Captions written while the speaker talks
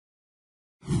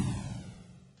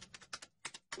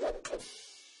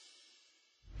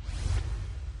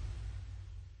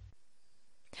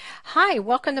Hi,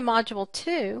 welcome to Module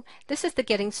 2. This is the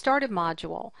Getting Started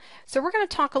module. So we're going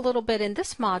to talk a little bit in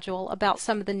this module about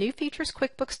some of the new features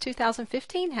QuickBooks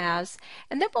 2015 has,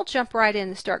 and then we'll jump right in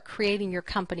and start creating your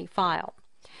company file.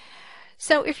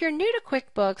 So if you're new to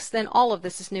QuickBooks, then all of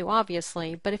this is new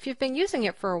obviously, but if you've been using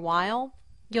it for a while,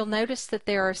 you'll notice that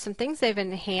there are some things they've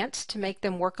enhanced to make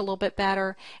them work a little bit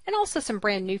better, and also some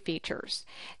brand new features.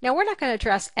 Now we're not going to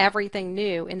address everything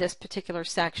new in this particular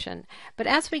section, but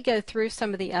as we go through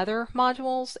some of the other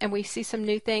modules and we see some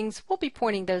new things, we'll be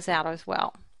pointing those out as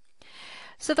well.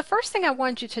 So the first thing I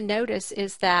want you to notice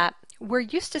is that we're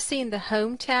used to seeing the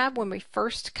Home tab when we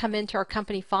first come into our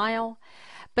company file,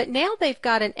 but now they've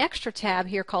got an extra tab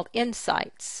here called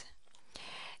Insights.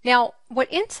 Now,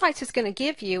 what Insights is going to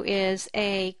give you is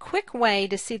a quick way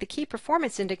to see the key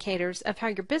performance indicators of how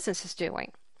your business is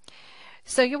doing.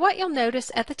 So what you'll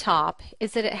notice at the top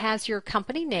is that it has your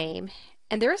company name,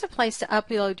 and there is a place to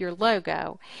upload your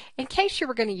logo in case you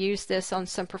were going to use this on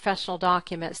some professional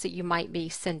documents that you might be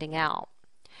sending out.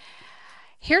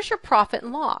 Here's your profit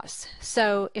and loss.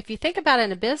 So if you think about it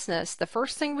in a business, the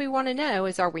first thing we want to know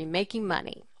is, are we making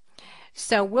money?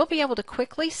 So we'll be able to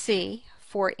quickly see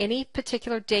for any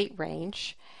particular date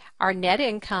range our net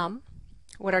income,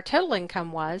 what our total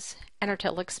income was, and our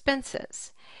total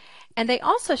expenses. And they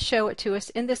also show it to us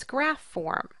in this graph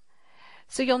form.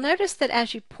 So you'll notice that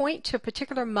as you point to a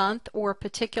particular month or a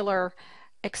particular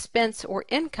expense or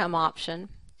income option,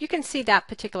 you can see that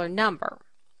particular number.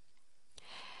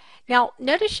 Now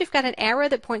notice you've got an arrow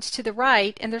that points to the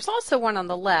right, and there's also one on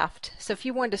the left. So if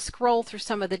you wanted to scroll through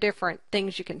some of the different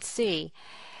things you can see,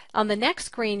 on the next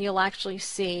screen you'll actually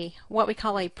see what we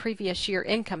call a previous year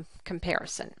income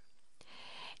comparison.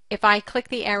 If I click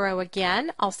the arrow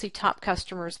again, I'll see top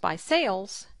customers by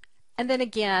sales, and then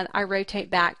again I rotate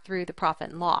back through the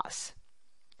profit and loss.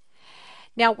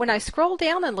 Now when I scroll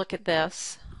down and look at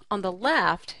this, on the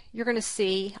left you're going to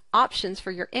see options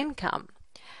for your income.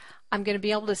 I'm going to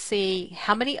be able to see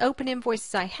how many open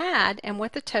invoices I had and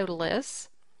what the total is.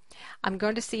 I'm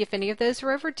going to see if any of those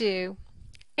are overdue,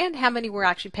 and how many were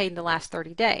actually paid in the last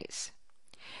 30 days.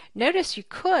 Notice you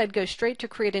could go straight to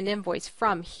create an invoice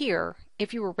from here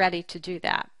if you were ready to do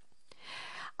that.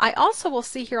 I also will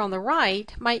see here on the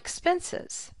right my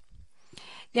expenses.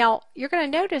 Now you're going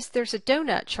to notice there's a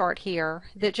donut chart here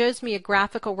that shows me a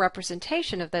graphical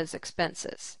representation of those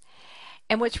expenses.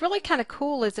 And what's really kind of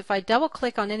cool is if I double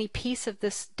click on any piece of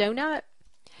this donut,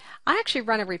 I actually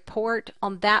run a report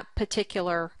on that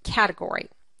particular category.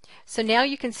 So now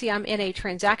you can see I'm in a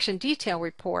transaction detail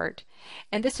report,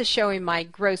 and this is showing my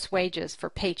gross wages for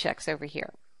paychecks over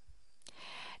here.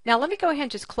 Now let me go ahead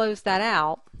and just close that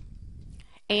out,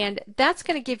 and that's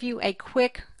going to give you a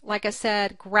quick, like I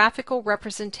said, graphical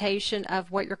representation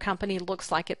of what your company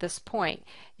looks like at this point.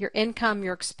 Your income,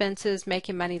 your expenses,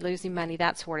 making money, losing money,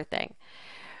 that sort of thing.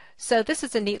 So this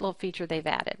is a neat little feature they've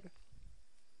added.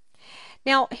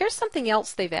 Now here's something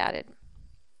else they've added.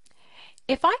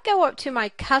 If I go up to my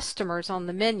customers on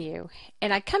the menu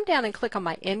and I come down and click on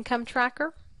my income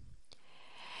tracker,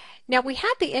 now we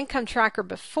had the income tracker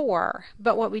before,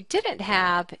 but what we didn't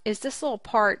have is this little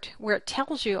part where it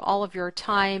tells you all of your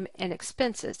time and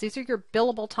expenses. These are your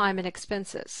billable time and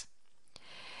expenses.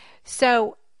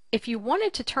 So if you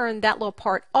wanted to turn that little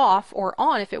part off or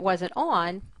on if it wasn't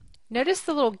on, notice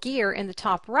the little gear in the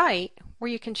top right where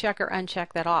you can check or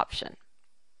uncheck that option.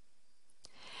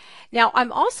 Now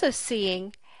I'm also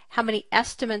seeing how many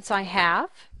estimates I have,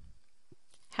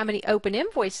 how many open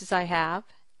invoices I have,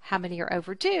 how many are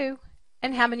overdue,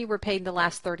 and how many were paid in the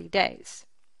last 30 days.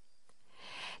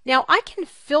 Now I can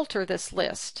filter this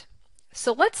list.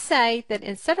 So let's say that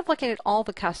instead of looking at all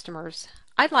the customers,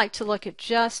 I'd like to look at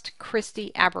just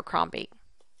Christy Abercrombie.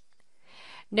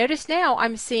 Notice now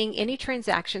I'm seeing any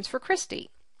transactions for Christy.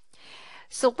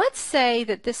 So let's say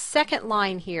that this second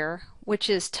line here, which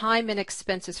is time and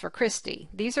expenses for Christy,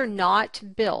 these are not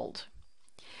billed,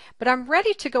 but I'm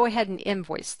ready to go ahead and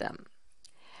invoice them.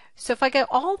 So if I go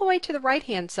all the way to the right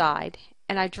hand side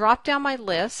and I drop down my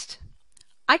list,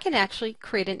 I can actually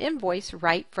create an invoice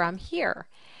right from here,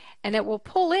 and it will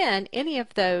pull in any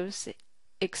of those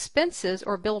expenses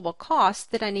or billable costs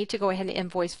that I need to go ahead and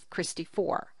invoice Christy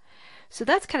for. So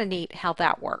that's kind of neat how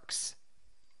that works.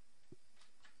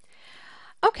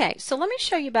 Okay, so let me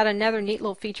show you about another neat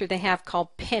little feature they have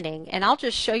called pinning, and I'll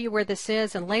just show you where this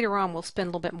is, and later on we'll spend a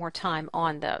little bit more time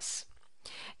on this.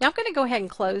 Now I'm going to go ahead and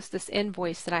close this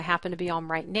invoice that I happen to be on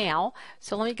right now.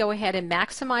 So let me go ahead and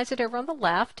maximize it over on the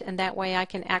left, and that way I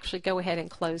can actually go ahead and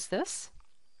close this.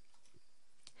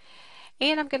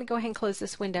 And I'm going to go ahead and close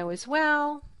this window as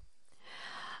well.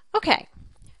 Okay,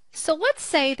 so let's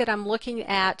say that I'm looking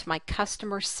at my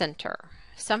customer center.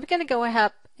 So I'm going to go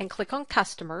ahead and click on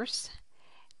customers,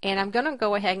 and I'm going to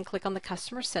go ahead and click on the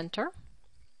customer center.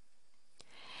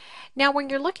 Now when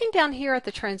you're looking down here at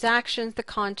the transactions, the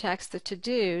contacts, the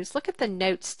to-dos, look at the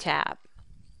notes tab.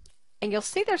 And you'll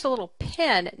see there's a little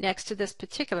pin next to this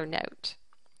particular note.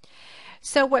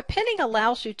 So what pinning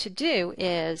allows you to do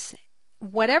is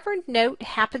whatever note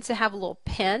happens to have a little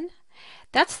pin,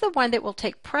 that's the one that will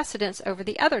take precedence over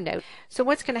the other note. So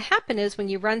what's going to happen is when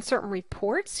you run certain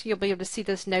reports, you'll be able to see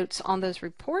those notes on those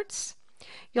reports.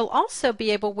 You'll also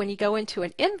be able, when you go into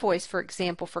an invoice, for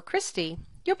example, for Christy,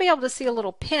 you'll be able to see a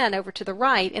little pin over to the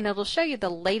right, and it'll show you the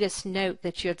latest note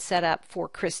that you had set up for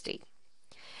Christy.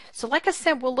 So like I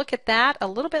said, we'll look at that a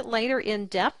little bit later in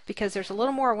depth because there's a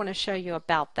little more I want to show you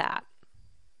about that.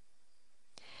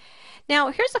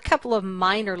 Now here's a couple of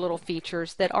minor little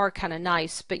features that are kind of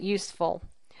nice but useful.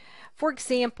 For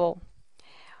example,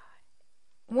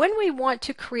 when we want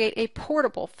to create a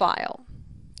portable file,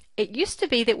 it used to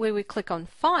be that we would click on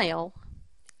File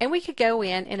and we could go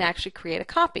in and actually create a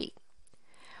copy.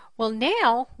 Well,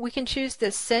 now we can choose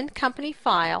this Send Company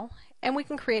File and we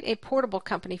can create a portable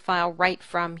company file right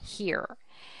from here.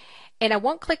 And I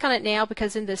won't click on it now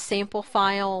because in this sample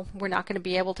file we're not going to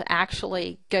be able to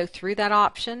actually go through that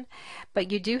option,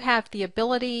 but you do have the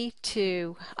ability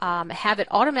to have it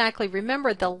automatically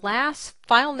remember the last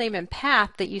file name and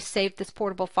path that you saved this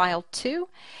portable file to,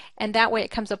 and that way it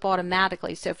comes up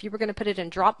automatically. So if you were going to put it in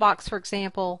Dropbox, for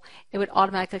example, it would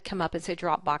automatically come up and say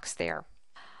Dropbox there.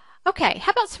 Okay,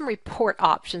 how about some report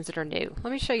options that are new?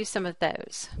 Let me show you some of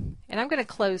those. And I'm going to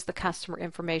close the customer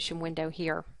information window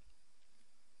here.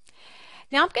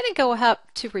 Now I'm going to go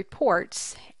up to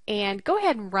reports and go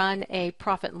ahead and run a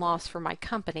profit and loss for my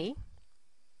company.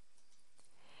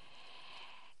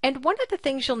 And one of the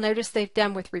things you'll notice they've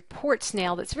done with reports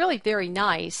now that's really very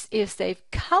nice is they've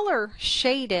color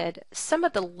shaded some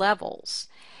of the levels.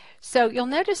 So you'll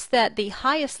notice that the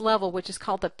highest level, which is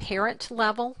called the parent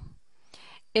level,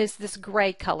 is this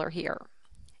gray color here.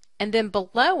 And then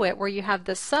below it where you have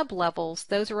the sub levels,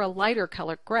 those are a lighter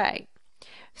color gray.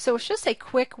 So it's just a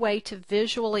quick way to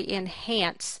visually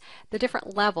enhance the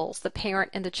different levels, the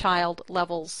parent and the child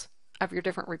levels of your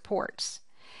different reports.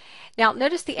 Now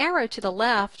notice the arrow to the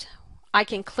left. I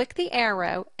can click the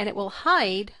arrow and it will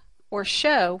hide or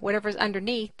show whatever's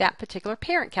underneath that particular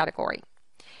parent category.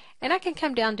 And I can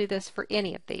come down and do this for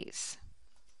any of these.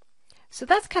 So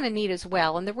that's kind of neat as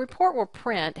well, and the report will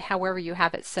print however you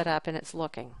have it set up and it's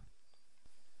looking.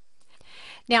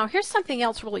 Now here's something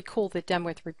else really cool that's done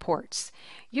with reports.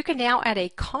 You can now add a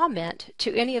comment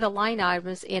to any of the line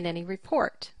items in any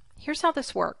report. Here's how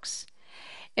this works.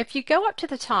 If you go up to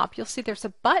the top, you'll see there's a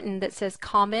button that says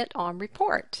Comment on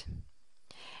Report.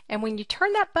 And when you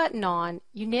turn that button on,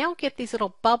 you now get these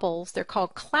little bubbles, they're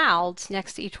called clouds,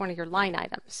 next to each one of your line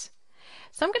items.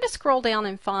 So I'm going to scroll down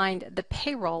and find the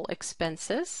payroll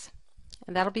expenses,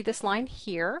 and that'll be this line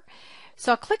here.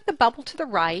 So I'll click the bubble to the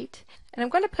right, and I'm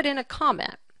going to put in a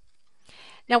comment.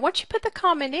 Now once you put the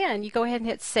comment in, you go ahead and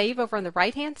hit Save over on the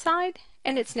right hand side,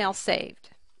 and it's now saved.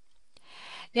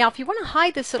 Now if you want to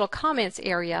hide this little comments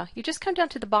area, you just come down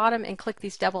to the bottom and click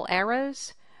these double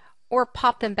arrows, or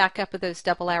pop them back up with those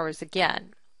double arrows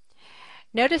again.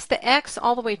 Notice the X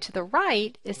all the way to the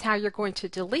right is how you're going to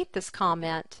delete this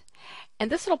comment, and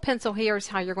this little pencil here is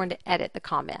how you're going to edit the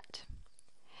comment.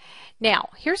 Now,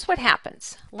 here's what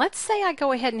happens. Let's say I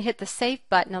go ahead and hit the Save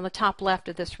button on the top left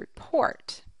of this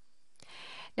report.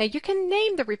 Now you can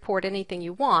name the report anything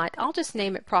you want. I'll just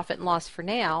name it Profit and Loss for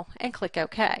now and click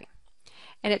OK.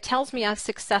 And it tells me I've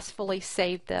successfully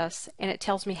saved this, and it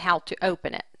tells me how to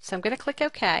open it. So I'm going to click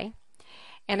OK,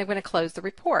 and I'm going to close the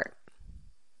report.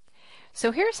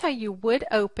 So here's how you would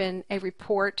open a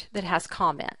report that has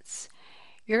comments.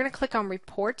 You're going to click on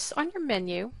Reports on your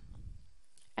menu,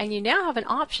 and you now have an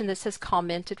option that says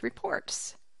Commented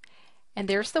Reports. And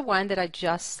there's the one that I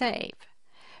just saved.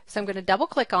 So I'm going to double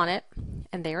click on it,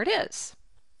 and there it is.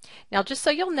 Now just so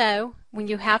you'll know, when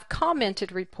you have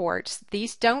commented reports,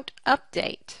 these don't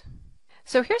update.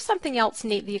 So here's something else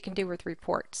neat that you can do with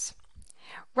reports.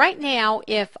 Right now,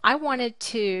 if I wanted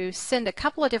to send a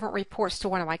couple of different reports to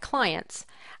one of my clients,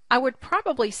 I would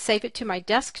probably save it to my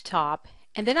desktop,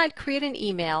 and then I'd create an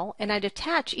email and I'd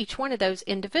attach each one of those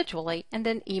individually and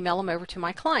then email them over to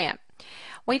my client.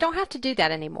 Well, you don't have to do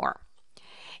that anymore.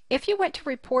 If you went to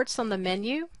Reports on the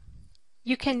menu,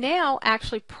 you can now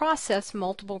actually process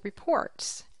multiple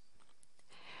reports.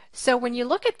 So when you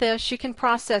look at this, you can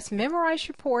process memorized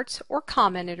reports or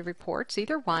commented reports,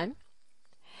 either one.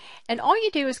 And all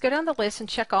you do is go down the list and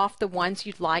check off the ones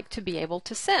you'd like to be able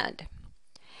to send.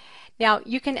 Now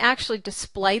you can actually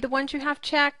display the ones you have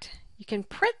checked, you can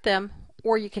print them,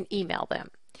 or you can email them.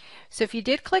 So if you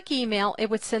did click email, it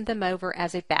would send them over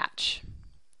as a batch.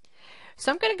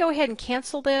 So I'm going to go ahead and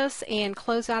cancel this and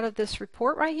close out of this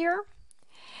report right here.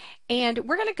 And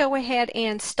we're going to go ahead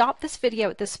and stop this video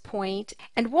at this point,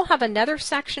 and we'll have another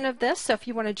section of this. So if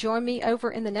you want to join me over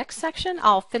in the next section,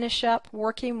 I'll finish up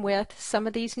working with some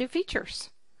of these new features.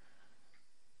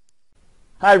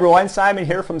 Hi everyone, Simon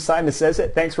here from Simon Says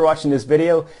It. Thanks for watching this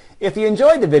video. If you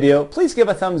enjoyed the video, please give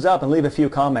a thumbs up and leave a few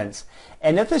comments.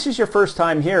 And if this is your first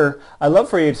time here, I'd love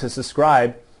for you to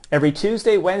subscribe. Every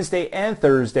Tuesday, Wednesday, and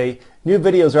Thursday, new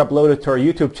videos are uploaded to our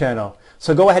YouTube channel.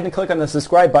 So go ahead and click on the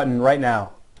subscribe button right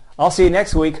now. I'll see you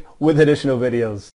next week with additional videos.